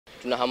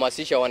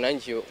tunahamasisha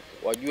wananchi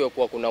wajue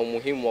kuwa kuna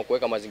umuhimu wa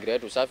kuweka mazingira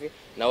yetu safi,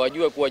 na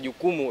wajue kuwa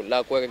jukumu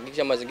la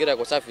kuhakikisha mazingira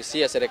yako safi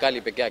si ya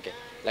serikali peke yake,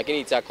 lakini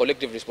it's a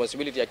collective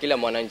responsibility ya kila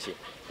mwananchi.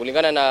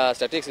 Kulingana na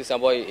statistics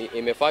ambayo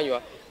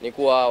imefanywa ni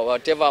kuwa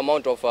whatever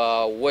amount of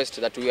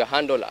waste that we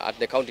handle at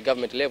the county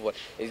government level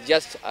is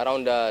just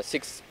around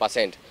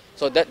 6%.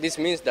 So this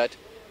means that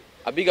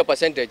a bigger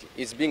percentage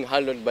is being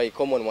handled by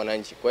common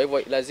wananchi. Kwa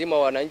hivyo lazima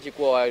wananchi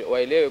kuwa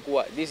waelewe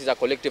kuwa this is a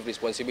collective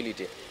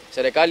responsibility.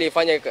 Serikali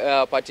ifanye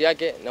pati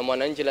yake na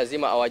mwananchi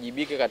lazima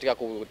awajibike katika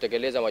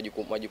kutekeleza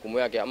majukumu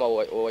yake ama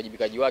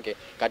wajibikaji wake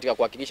katika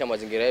kuhakikisha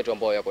mazingira yetu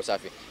ambayo yako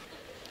safi.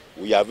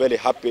 We are very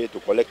happy to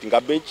collect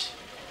garbage.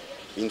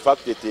 In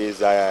fact, it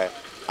is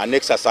an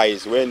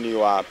exercise when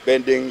you are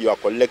bending, you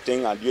are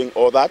collecting and doing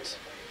all that.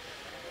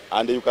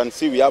 And you can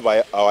see we have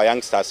our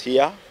youngsters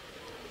here.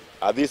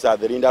 These are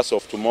the leaders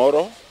of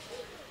tomorrow,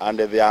 and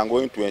they are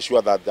going to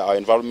ensure that our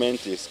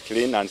environment is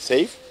clean and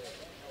safe.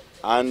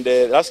 And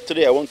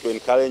lastly, I want to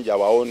encourage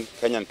our own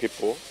Kenyan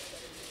people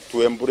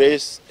to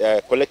embrace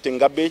collecting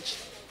garbage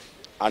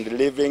and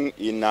living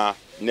in a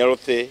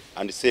healthy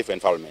and safe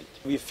environment.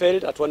 We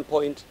felt at one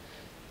point,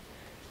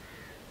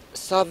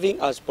 serving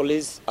as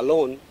police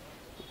alone,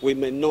 we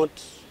may not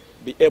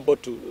be able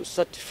to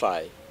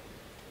satisfy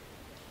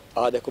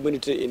the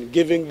community in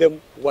giving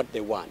them what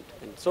they want.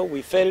 And so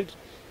we felt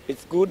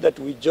it's good that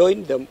we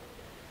join them,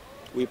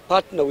 we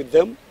partner with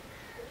them,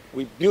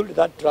 we build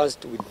that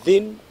trust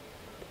within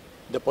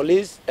the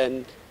police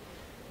and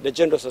the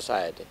general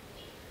society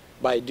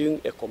by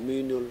doing a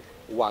communal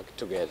work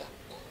together.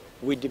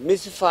 We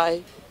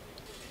demystify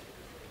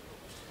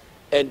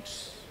and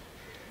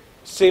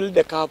seal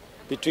the gap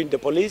between the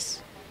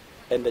police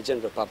and the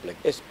general public,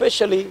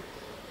 especially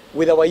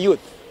with our youth.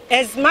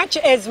 As much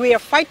as we are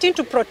fighting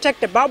to protect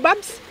the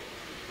baobabs,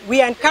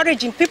 we are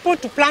encouraging people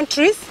to plant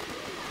trees,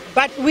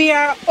 but we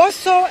are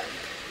also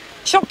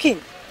choking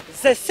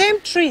the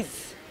same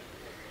trees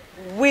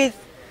with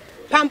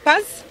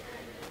pampers.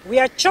 We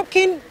are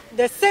choking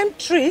the same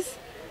trees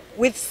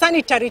with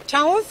sanitary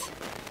towels.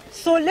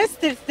 So let's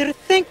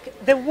rethink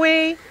the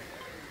way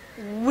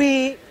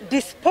we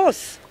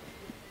dispose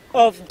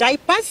of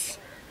diapers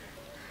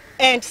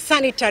and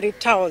sanitary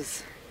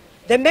towels.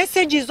 The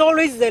message is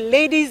always the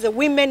ladies, the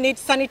women need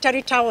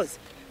sanitary towels.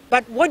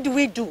 But what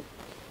do?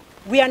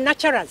 We are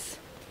naturals.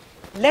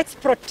 Let's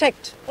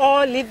protect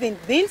all living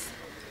beings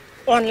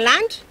on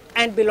land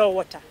and below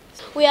water.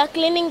 We are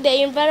cleaning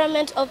the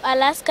environment of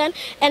Alaskan,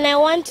 and I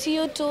want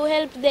you to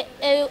help.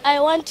 I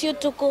want you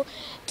to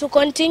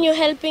continue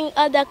helping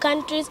other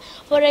countries.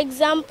 For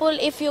example,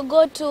 if you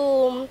go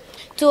to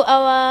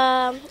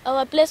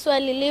our place where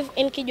we live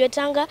in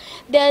Casuarina,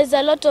 there is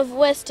a lot of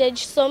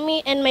wastage. So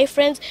me and my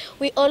friends,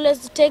 we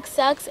always take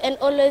sacks and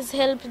always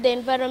help the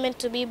environment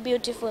to be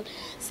beautiful.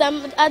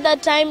 Some other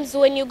times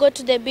when you go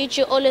to the beach,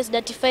 you always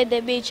dirtify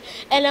the beach.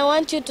 And I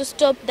want you to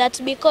stop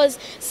that, because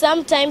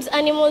sometimes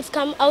animals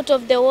come out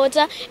of the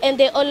water and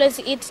they always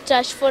eat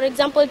trash. For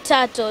example,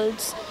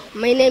 turtles.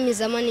 My name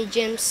is Amani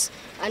James,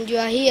 and you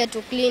are here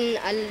to clean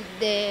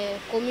the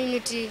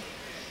community,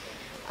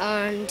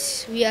 and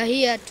we are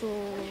here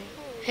to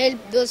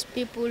help those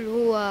people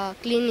who are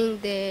cleaning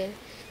the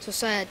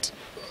society.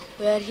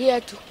 We are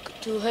here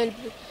to help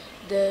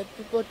the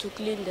people to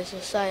clean the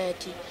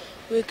society.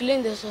 We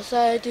clean the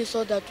society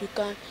so that we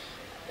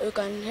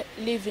can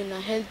live in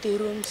a healthy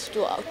rooms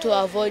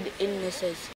to avoid illnesses.